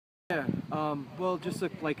Well, just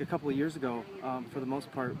like a couple of years ago, for the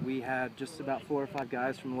most part, we had just about 4 or 5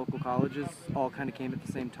 guys from local colleges all kind of came at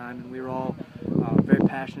the same time, and we were all very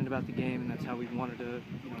passionate about the game, and that's how we wanted to,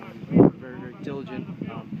 we were very, very diligent.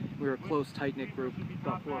 We were a close, tight-knit group,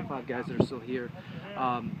 about 4 or 5 guys that are still here.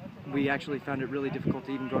 We actually found it really difficult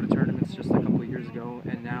to even go to tournaments just a couple of years ago,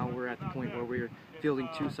 and now we're at the point where we're fielding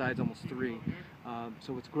 2 sides, almost 3.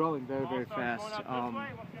 So it's growing very, very fast.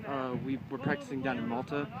 We were practicing down in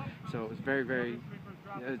Malta, so it was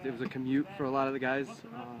it was a commute for a lot of the guys.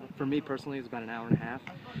 For me personally, it was about an hour and a half,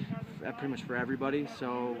 pretty much for everybody.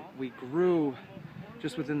 So we grew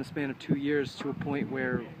just within the span of 2 years to a point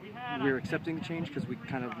where we were accepting the change because we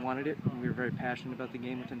kind of wanted it, and we were very passionate about the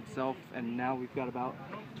game within itself, and now we've got about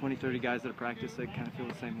 20, 30 guys that practice that kind of feel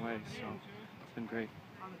the same way, so it's been great.